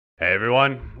Hey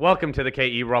everyone, welcome to the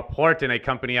KE Report and a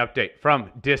company update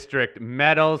from District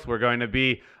Metals. We're going to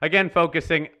be again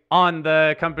focusing on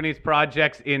the company's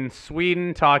projects in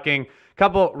Sweden, talking a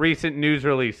couple recent news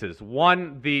releases.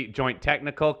 One, the Joint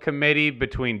Technical Committee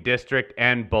between District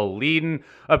and Boliden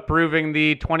approving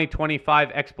the 2025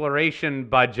 exploration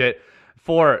budget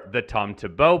for the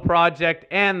Tomtebo project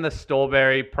and the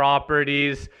Stollberg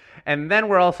properties. And then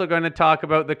we're also going to talk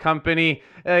about the company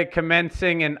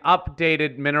commencing an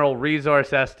updated mineral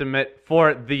resource estimate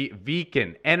for the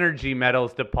Viken Energy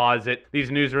Metals Deposit.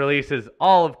 These news releases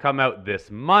all have come out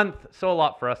this month, so a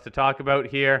lot for us to talk about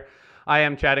here. I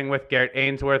am chatting with Garrett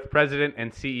Ainsworth, President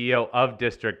and CEO of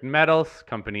District Metals.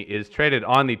 Company is traded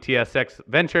on the TSX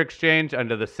Venture Exchange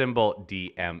under the symbol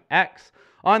DMX,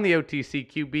 on the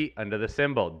OTCQB under the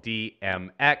symbol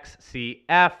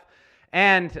DMXCF,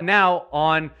 and now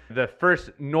on the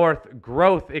First North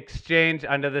Growth Exchange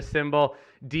under the symbol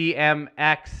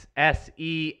DMXSE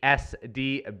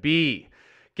SDB.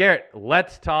 Garrett,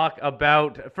 let's talk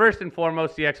about, first and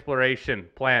foremost, the exploration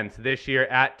plans this year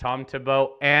at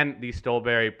Tomtebo and the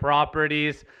Stollberg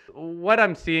properties. What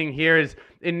I'm seeing here is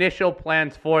initial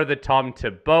plans for the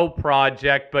Tomtebo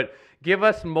project, but give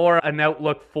us more an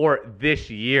outlook for this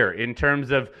year in terms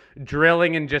of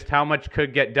drilling and just how much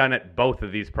could get done at both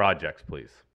of these projects, please.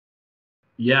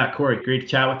 Yeah, Corey, great to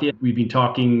chat with you. We've been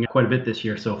talking quite a bit this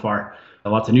year so far.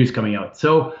 Lots of news coming out.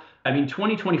 So,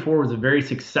 2024 was a very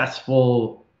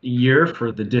successful year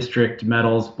for the District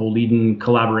Metals Boliden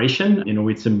collaboration.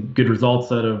 We had some good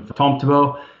results out of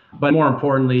Tomtebo, but more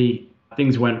importantly,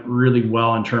 things went really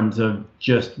well in terms of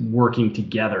just working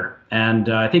together. And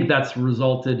I think that's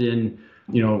resulted in,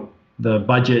 the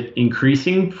budget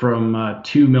increasing from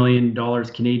 $2 million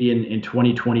Canadian in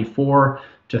 2024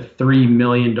 to $3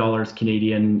 million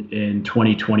Canadian in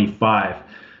 2025.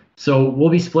 So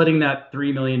we'll be splitting that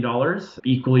 $3 million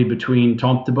equally between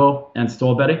Tomtebo and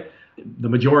Stollberg. The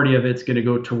majority of it's going to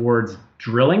go towards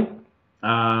drilling.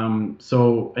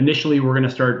 So initially, we're going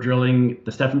to start drilling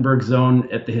the Steffenberg zone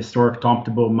at the historic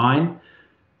Tomtebo mine.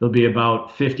 There'll be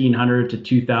about 1,500 to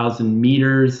 2,000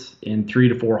 meters in 3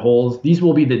 to 4 holes. These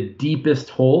will be the deepest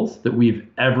holes that we've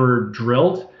ever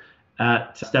drilled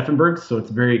at Steffenberg. So it's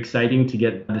very exciting to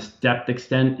get this depth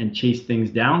extent and chase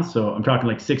things down. So I'm talking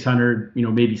like 600,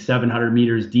 maybe 700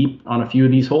 meters deep on a few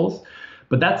of these holes.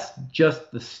 But that's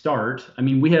just the start.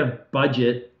 We have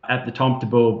budget at the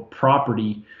Tomtebo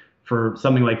property for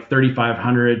something like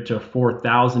 3,500 to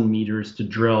 4,000 meters to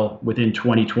drill within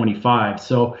 2025.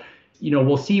 So,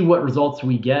 we'll see what results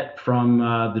we get from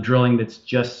the drilling that's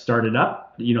just started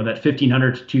up. That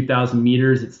 1,500 to 2,000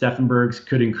 meters at Steffenberg's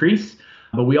could increase.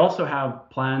 But we also have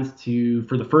plans to,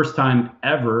 for the first time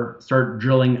ever, start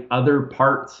drilling other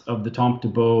parts of the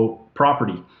Tomtebo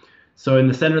property. So in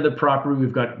the center of the property,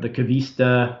 we've got the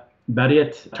Kavista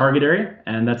Berget target area,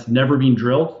 and that's never been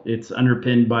drilled. It's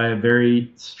underpinned by a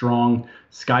very strong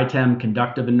SkyTem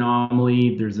conductive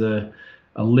anomaly. There's a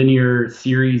linear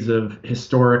series of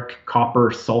historic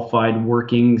copper sulfide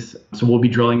workings. So we'll be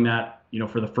drilling that,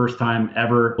 for the first time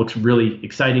ever. It looks really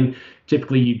exciting.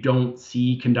 Typically, you don't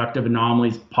see conductive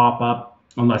anomalies pop up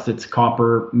unless it's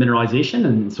copper mineralization,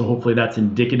 and so hopefully that's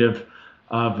indicative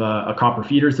of a copper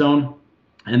feeder zone.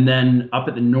 And then up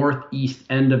at the northeast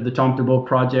end of the Tomtebo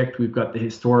project, we've got the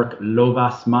historic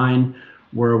Lovas mine,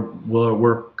 where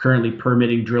we're currently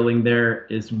permitting drilling there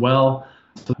as well.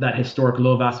 So that historic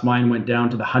Lovas mine went down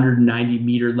to the 190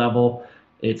 meter level.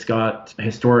 It's got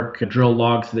historic drill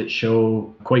logs that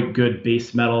show quite good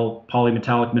base metal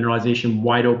polymetallic mineralization,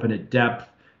 wide open at depth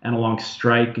and along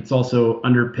strike. It's also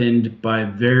underpinned by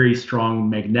very strong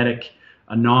magnetic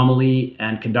anomaly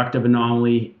and conductive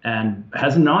anomaly, and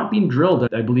has not been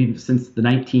drilled, I believe, since the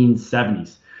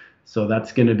 1970s. So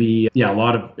that's going to be a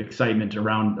lot of excitement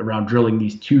around drilling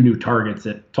these two new targets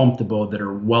at Tomtebo that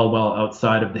are well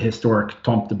outside of the historic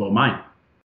Tomtebo mine.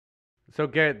 So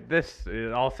Garrett, this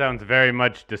all sounds very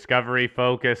much discovery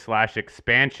focused /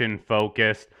 expansion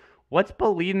focused. What's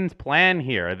Boliden's plan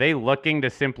here? Are they looking to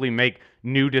simply make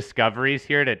new discoveries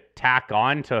here to tack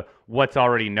on to what's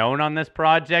already known on this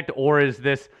project? Or is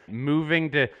this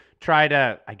moving to try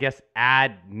to,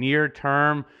 add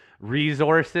near-term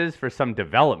resources for some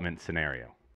development scenario?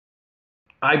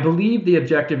 I believe the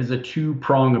objective is a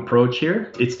two-prong approach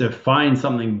here. It's to find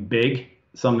something big,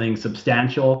 something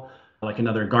substantial, like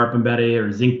another Garpenberg or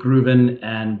Zinkgruvan.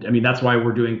 And that's why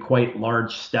we're doing quite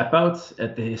large step outs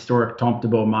at the historic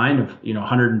Tomtebo mine of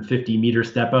 150 meter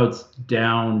step outs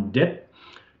down dip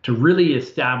to really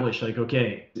establish,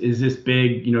 okay, is this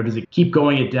big? Does it keep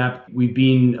going at depth? We've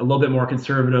been a little bit more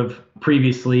conservative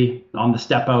previously on the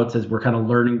step outs as we're kind of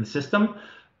learning the system.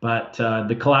 But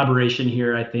the collaboration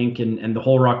here, I think, and the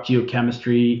whole rock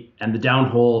geochemistry and the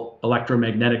downhole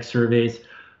electromagnetic surveys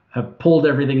have pulled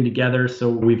everything together. So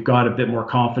we've got a bit more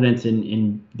confidence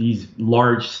in these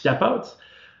large step outs.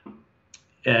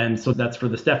 And so that's for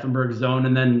the Steffenberg zone.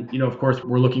 And then, of course,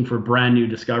 we're looking for brand new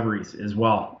discoveries as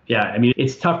well. Yeah, I mean,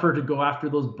 it's tougher to go after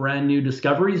those brand new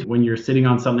discoveries when you're sitting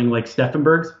on something like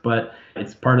Steffenberg's, but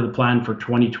it's part of the plan for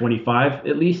 2025,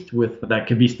 at least, with that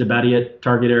Kavista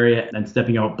target area and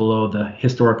stepping out below the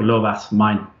historic Lovas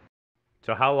mine.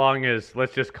 So how long is,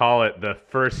 let's just call it the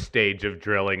first stage of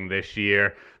drilling this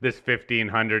year, this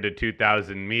 1,500 to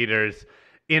 2,000 meters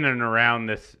in and around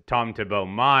this Tomtebo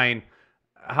mine?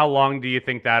 How long do you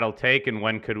think that'll take, and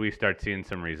when could we start seeing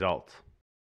some results?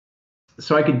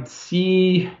 So I could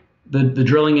see the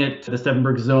drilling at the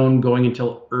Steffenberg zone going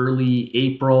until early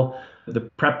April. The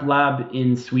prep lab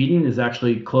in Sweden is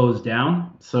actually closed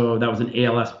down. So that was an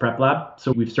ALS prep lab.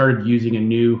 So we've started using a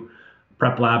new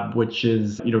prep lab, which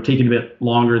is, taking a bit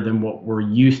longer than what we're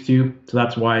used to. So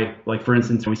that's why, like, for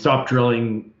instance, we stopped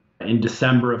drilling in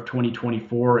December of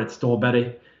 2024 at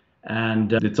Stollberg.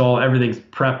 And everything's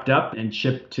prepped up and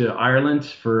shipped to Ireland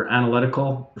for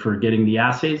analytical, for getting the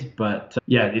assays. But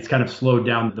it's kind of slowed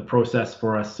down the process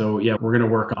for us. So we're going to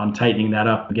work on tightening that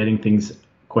up, getting things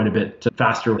quite a bit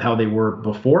faster with how they were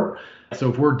before. So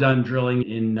if we're done drilling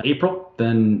in April,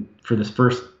 then for this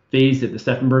first phase at the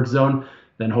Steffenberg zone,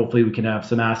 then hopefully we can have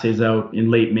some assays out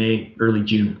in late May, early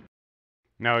June.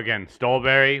 Now again,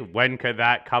 Stollberg, when could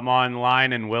that come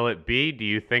online, and will it be? Do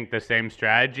you think the same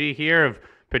strategy here of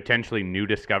potentially new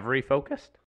discovery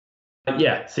focused?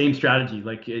 Yeah, same strategy.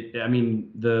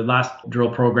 The last drill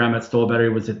program at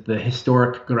Stollberg was at the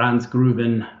historic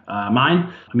Gransgruven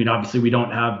mine. Obviously we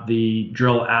don't have the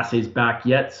drill assays back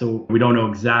yet, so we don't know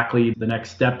exactly the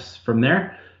next steps from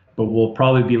there, but we'll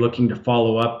probably be looking to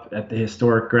follow up at the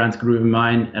historic Gransgruven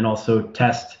mine and also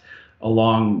test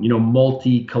along,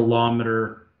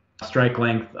 multi-kilometer strike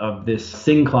length of this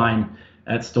syncline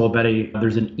at Stollberg.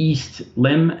 There's an east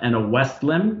limb and a west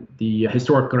limb. The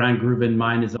historic Gransgruven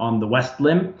mine is on the west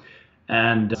limb.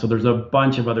 And so there's a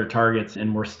bunch of other targets,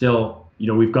 and we're still,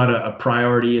 we've got a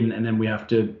priority, and then we have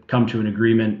to come to an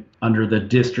agreement under the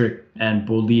District and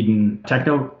Boliden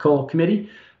Technical Committee.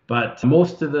 But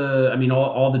most of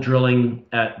all the drilling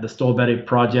at the Stollberg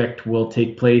project will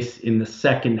take place in the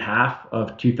second half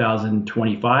of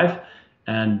 2025,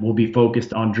 and we'll be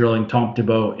focused on drilling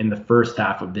Tomtebo in the first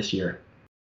half of this year.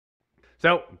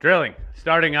 So drilling,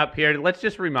 starting up here, let's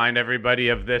just remind everybody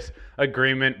of this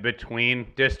agreement between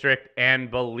District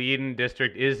and Boliden.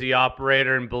 District is the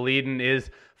operator and Boliden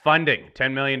is funding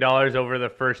 $10 million over the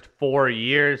first 4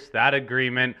 years. That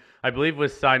agreement, I believe,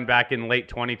 was signed back in late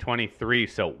 2023.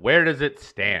 So where does it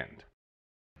stand?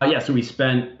 So we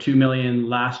spent $2 million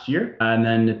last year, and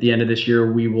then at the end of this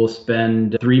year, we will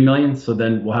spend $3 million. So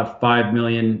then we'll have $5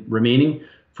 million remaining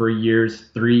for years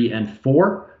 3 and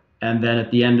 4. And then at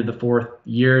the end of the 4th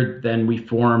year, then we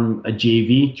form a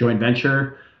JV, joint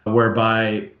venture,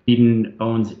 whereby Eden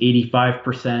owns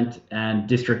 85% and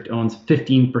District owns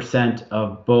 15%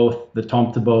 of both the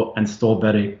Tomtebo and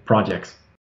Stollberg projects.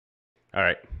 All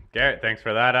right, Garrett, thanks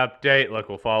for that update. Look,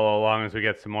 we'll follow along as we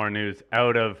get some more news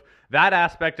out of that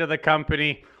aspect of the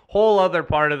company. Whole other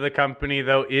part of the company,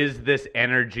 though, is this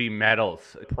energy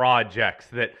metals projects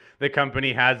that the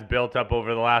company has built up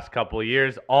over the last couple of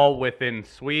years, all within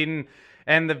Sweden.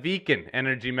 And the Viken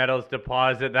Energy Metals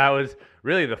Deposit, that was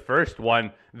really the first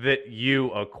one that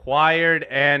you acquired,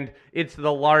 and it's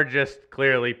the largest,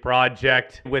 clearly,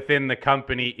 project within the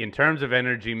company in terms of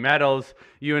energy metals.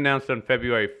 You announced on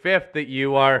February 5th that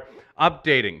you are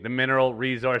updating the mineral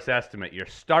resource estimate. You're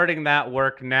starting that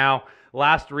work now.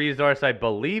 Last resource, I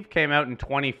believe, came out in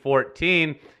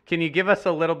 2014. Can you give us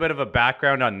a little bit of a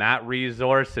background on that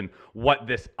resource and what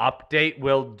this update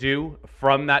will do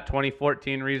from that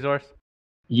 2014 resource?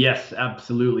 Yes,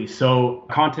 absolutely. So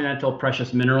Continental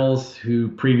Precious Minerals, who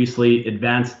previously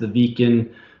advanced the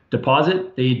Viken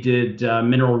deposit, they did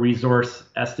mineral resource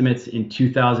estimates in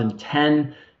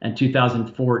 2010 and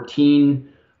 2014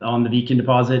 on the Viken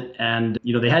deposit. And,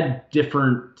 they had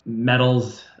different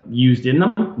metals used in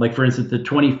them. Like, for instance, the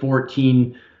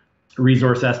 2014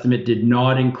 resource estimate did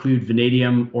not include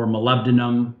vanadium or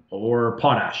molybdenum or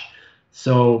potash.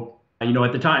 So,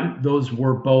 at the time, those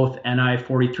were both NI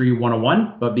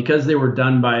 43-101, but because they were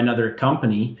done by another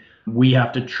company, we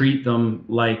have to treat them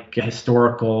like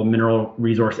historical mineral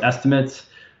resource estimates.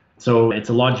 So it's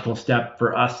a logical step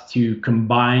for us to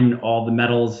combine all the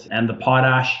metals and the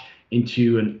potash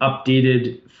into an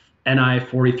updated NI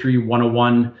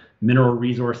 43-101 mineral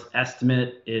resource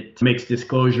estimate. It makes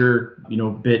disclosure, a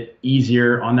bit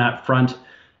easier on that front.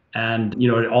 And,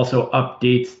 it also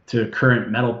updates to current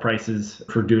metal prices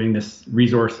for doing this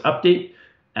resource update.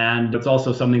 And it's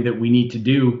also something that we need to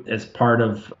do as part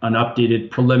of an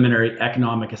updated preliminary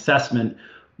economic assessment,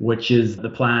 which is the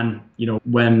plan,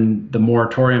 when the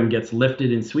moratorium gets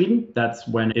lifted in Sweden, that's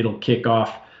when it'll kick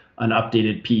off an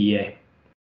updated PEA.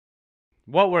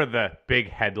 What were the big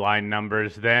headline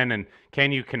numbers then? And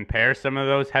can you compare some of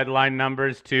those headline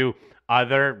numbers to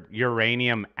other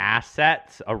uranium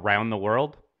assets around the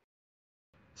world?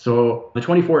 So the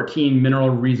 2014 mineral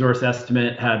resource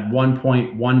estimate had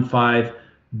 1.15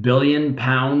 billion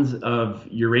pounds of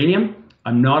uranium.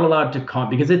 I'm not allowed to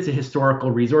because it's a historical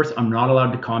resource, I'm not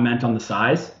allowed to comment on the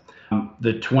size.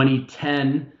 The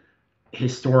 2010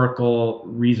 historical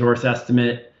resource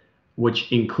estimate,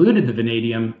 which included the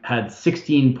vanadium, had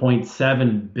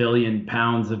 16.7 billion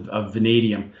pounds of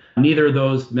vanadium. Neither of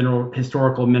those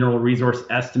historical mineral resource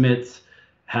estimates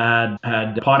had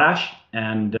potash.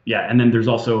 And then there's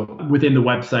also within the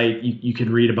website, you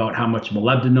can read about how much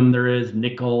molybdenum there is,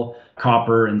 nickel,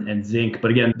 copper, and zinc.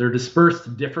 But again, they're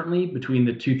dispersed differently between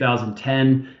the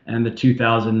 2010 and the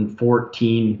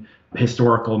 2014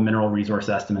 historical mineral resource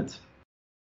estimates.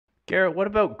 Garrett, what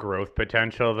about growth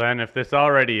potential then? If this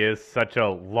already is such a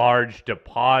large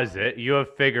deposit, you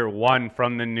have figure 1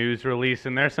 from the news release,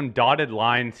 and there's some dotted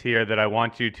lines here that I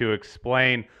want you to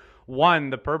explain. One,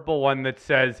 the purple one that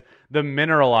says the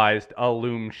mineralized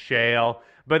alum shale,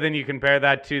 but then you compare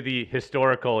that to the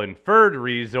historical inferred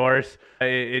resource,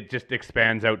 it just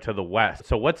expands out to the west.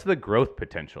 So what's the growth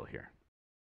potential here?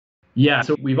 Yeah,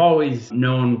 so we've always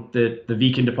known that the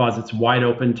Viken deposit's wide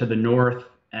open to the north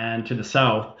and to the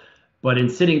south, but in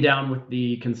sitting down with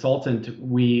the consultant,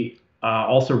 we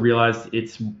also realized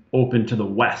it's open to the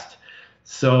west.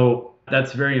 So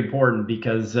that's very important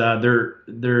because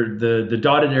the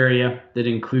dotted area that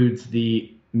includes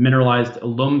the mineralized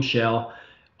alum shale,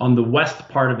 on the west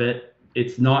part of it,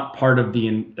 it's not part of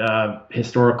the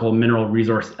historical mineral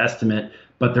resource estimate,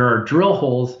 but there are drill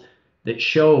holes that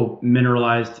show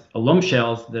mineralized alum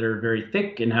shales that are very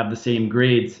thick and have the same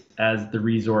grades as the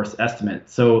resource estimate.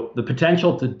 So the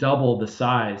potential to double the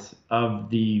size of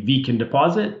the Viken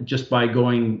deposit just by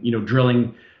going,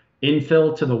 drilling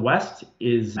infill to the west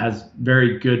has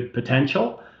very good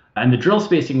potential. And the drill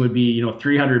spacing would be,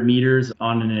 300 meters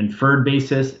on an inferred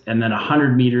basis and then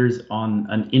 100 meters on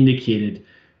an indicated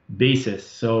basis.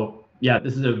 So yeah,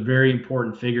 this is a very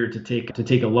important figure to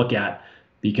take a look at,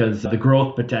 because the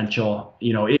growth potential,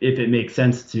 if it makes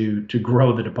sense to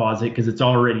grow the deposit, because it's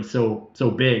already so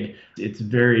big, it's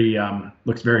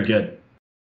looks very good.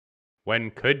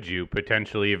 When could you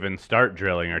potentially even start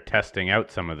drilling or testing out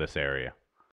some of this area?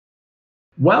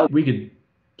 Well, we could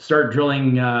start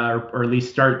drilling, or at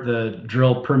least start the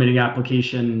drill permitting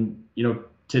application,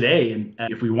 today, and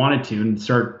if we wanted to, and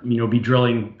start, be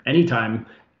drilling anytime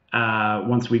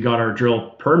once we got our drill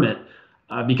permit.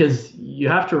 Because you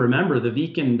have to remember the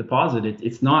Viken deposit,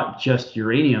 it's not just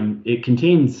uranium. It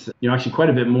contains, actually quite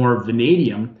a bit more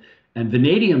vanadium, and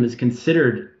vanadium is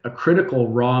considered a critical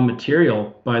raw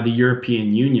material by the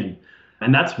European Union.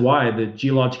 And that's why the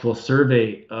Geological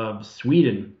Survey of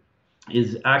Sweden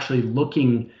is actually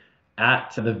looking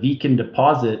at the Viken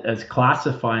deposit as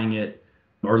classifying it,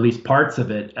 or at least parts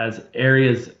of it, as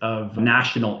areas of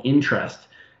national interest.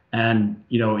 And,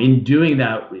 in doing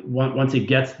that, once it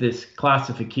gets this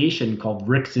classification called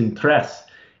riksintresse,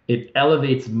 it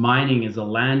elevates mining as a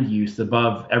land use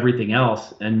above everything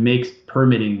else and makes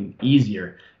permitting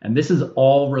easier. And this is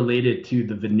all related to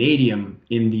the vanadium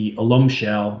in the alum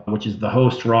shale, which is the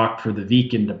host rock for the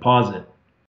Viken deposit.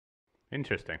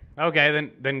 Interesting. Okay,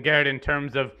 then Garrett, in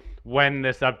terms of when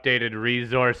this updated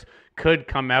resource could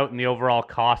come out and the overall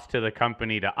cost to the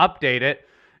company to update it,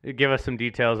 give us some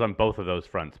details on both of those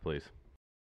fronts, please.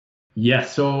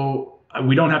 Yes, so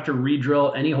we don't have to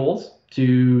re-drill any holes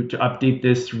to update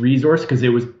this resource, because it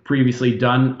was previously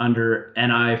done under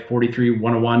NI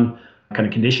 43-101 kind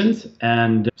of conditions.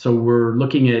 And so we're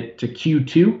looking at to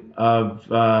Q2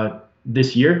 of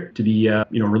this year to be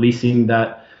releasing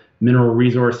that mineral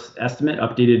resource estimate,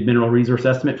 updated mineral resource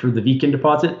estimate for the Viken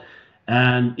deposit.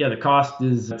 And yeah, the cost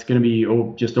it's going to be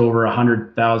just over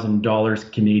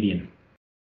 $100,000 Canadian.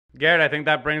 Garrett, I think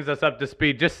that brings us up to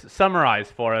speed. Just summarize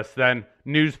for us then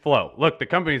news flow. Look, the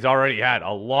company's already had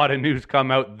a lot of news come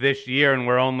out this year, and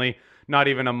we're only not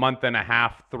even a month and a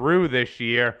half through this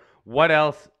year. What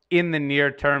else in the near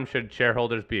term should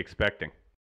shareholders be expecting?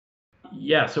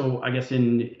 Yeah, so I guess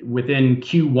within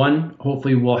Q1,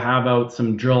 hopefully we'll have out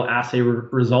some drill assay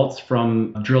results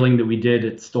from drilling that we did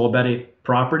at Stollberg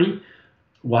property.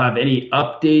 We'll have any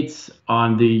updates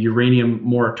on the uranium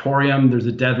moratorium. There's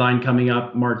a deadline coming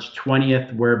up March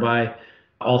 20th, whereby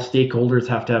All stakeholders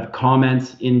have to have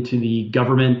comments into the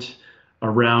government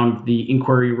around the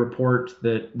inquiry report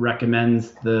that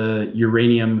recommends the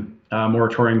uranium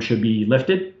moratorium should be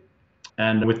lifted.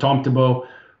 And with Tomtebo,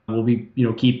 we'll be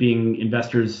keeping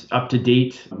investors up to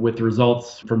date with the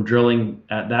results from drilling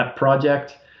at that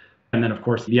project. And then, of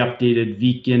course, the updated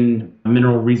Viken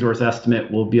mineral resource estimate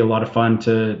will be a lot of fun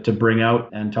to bring out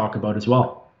and talk about as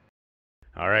well.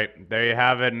 All right, there you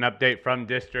have it, an update from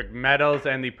District Metals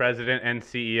and the president and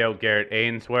CEO, Garrett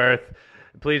Ainsworth.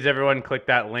 Please, everyone, click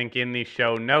that link in the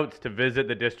show notes to visit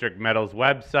the District Metals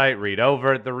website, read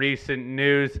over the recent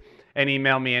news, and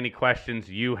email me any questions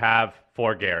you have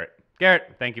for Garrett.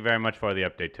 Garrett, thank you very much for the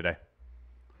update today.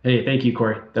 Hey, thank you,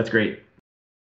 Corey. That's great.